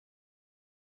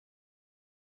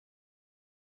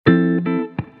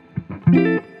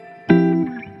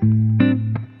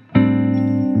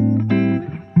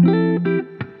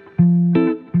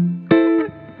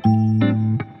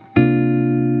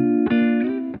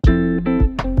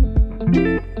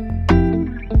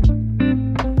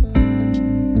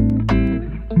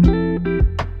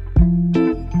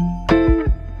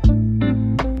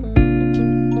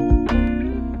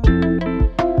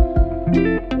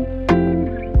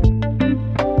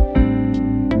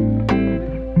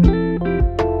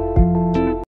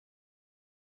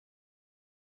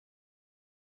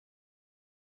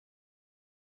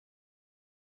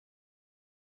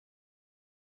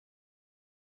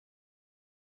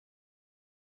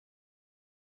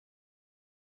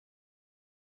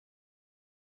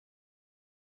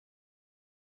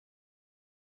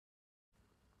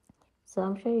So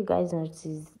I'm sure you guys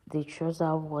noticed the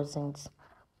trouser wasn't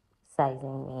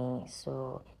sizing me.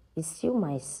 So it's still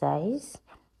my size,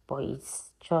 but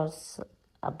it's just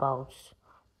about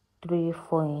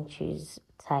 3-4 inches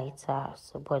tighter.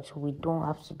 So but we don't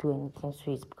have to do anything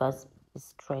to it because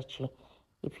it's stretchy.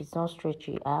 If it's not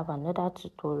stretchy, I have another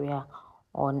tutorial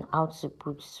on how to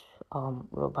put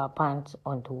rubber bands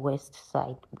on the waist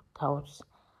side without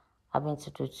having to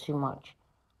do too much.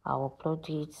 I'll upload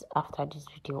it after this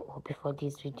video or before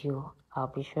this video. I'll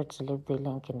be sure to leave the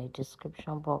link in the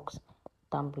description box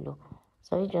down below.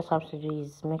 So all you just have to do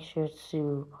is make sure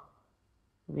to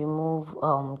remove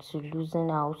to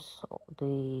loosen out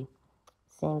the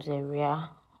seams area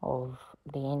of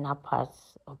the inner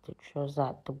parts of the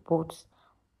trouser, the both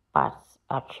parts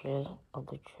actually of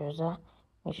the trouser.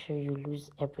 Make sure you lose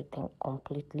everything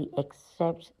completely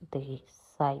except the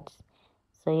sides.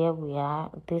 So here we are.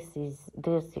 This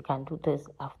you can do this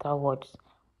afterwards,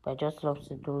 but I just love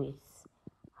to do it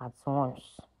at once.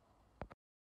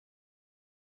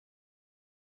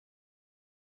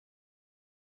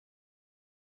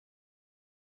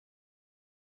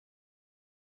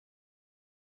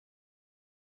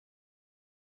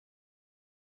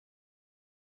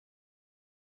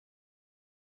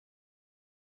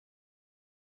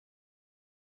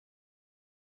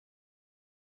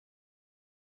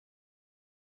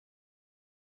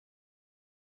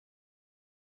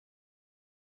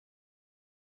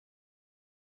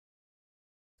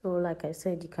 So like I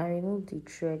said, you can remove the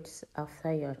threads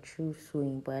after you're through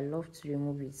sewing, but I love to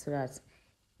remove it so that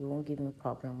it won't give me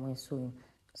problem when sewing.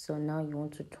 So now you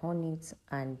want to turn it,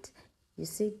 and you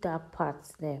see that part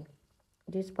there.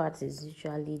 This part is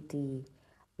usually the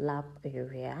lap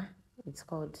area. It's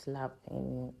called lap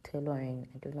in tailoring.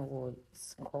 I don't know what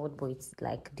it's called, but it's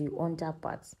like the under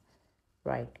part,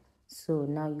 right? So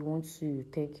now you want to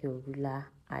take your ruler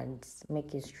and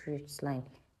make a straight line.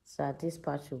 So at this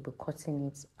part you'll be cutting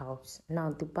it out.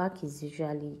 Now the back is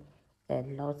usually a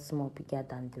lot more bigger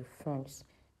than the front,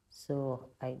 so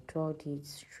I drawed it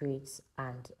straight,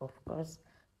 and of course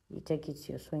you take it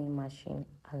to your sewing machine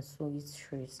and sew it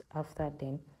straight. After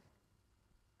then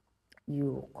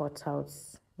you cut out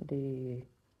the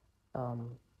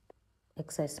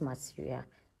excess material.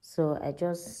 So I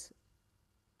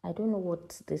don't know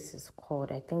what this is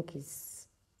called. I think it's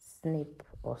snip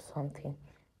or something.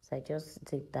 So I just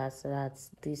did that so that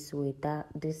this way, that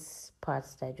this part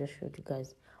that I just showed you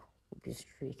guys will be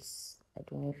straight. I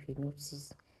don't know if you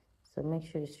notice. So make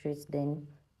sure it's straight. Then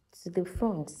to the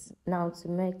front. Now to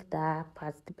make that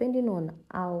part, depending on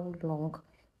how long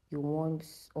you want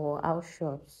or how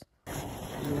short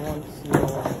you want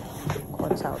your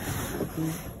cutout to be.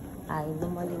 I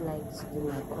normally like to do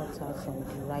my cutouts on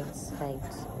the right side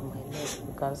of my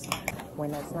leg because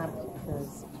when I snap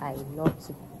pictures, I love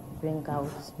to bring out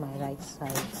my right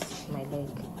side, my leg.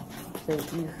 So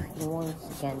if you want,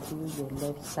 you can do your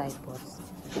left side, but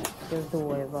just do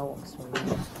whatever works for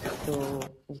you. So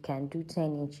you can do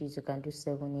 10 inches, you can do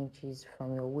 7 inches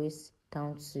from your waist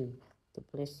down to the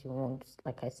place you want.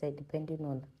 Like I said, depending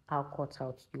on how cut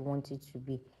out you want it to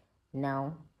be.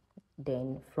 Now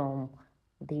then from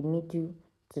the middle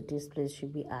to this place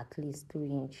should be at least 3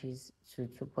 inches to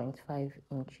 2.5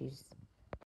 inches.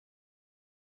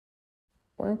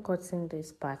 When cutting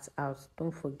this part out,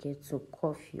 don't forget to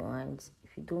cuff your hands.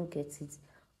 If you don't get it,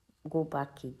 go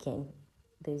back again.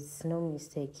 There's no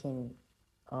mistake in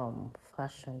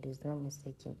fashion, there's no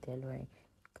mistake in tailoring.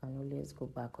 You can always go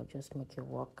back or just make it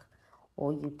work.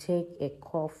 Or you take a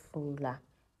cuff ruler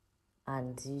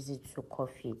and use it to cuff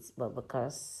it, but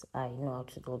because I know how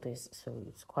to do this, so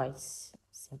it's quite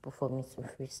simple for me to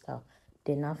freestyle.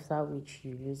 Then after which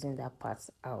you using that part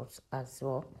out as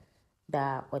well,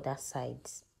 the other side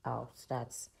out,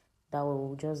 that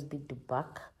will just be the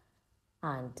back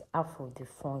and half of the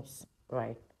front,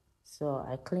 right? So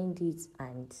I cleaned it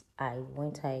and I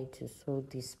went ahead to sew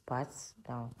this part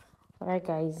down. All right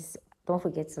guys, don't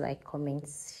forget to like, comment,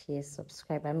 share,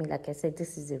 subscribe. I mean, like I said,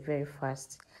 this is a very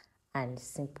fast and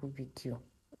simple video.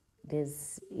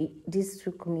 This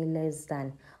took me less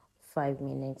than 5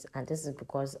 minutes, and this is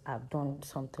because I've done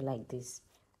something like this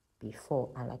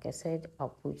before. And like I said, I'll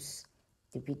put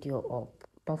the video up.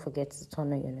 Don't forget to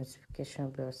turn on your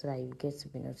notification bell so that you get to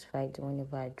be notified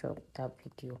whenever I drop that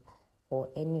video or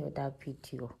any other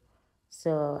video.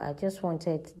 So I just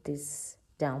wanted this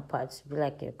down part to be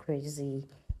like a crazy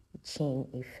chain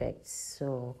effect.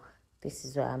 So this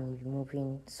is why I'm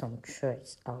removing some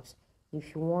threads out.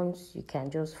 If you want, you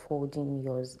can just fold in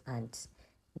yours and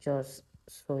just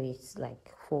sew it,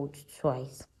 like fold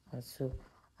twice and so.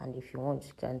 And if you want,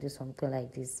 you can do something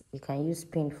like this. You can use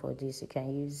pin for this. You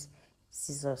can use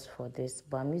scissors for this,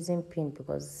 but I'm using pin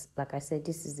because, like I said,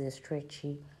 this is a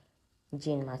stretchy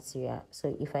jean material.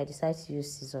 So if I decide to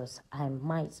use scissors, I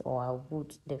might, or I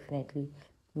would definitely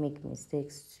make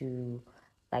mistakes to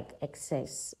like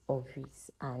excess of it.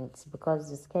 And because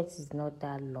the skirt is not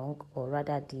that long, or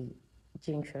rather the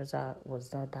jean trouser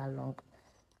was not that long.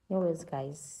 Anyways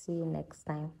guys, see you next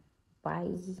time.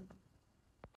 Bye.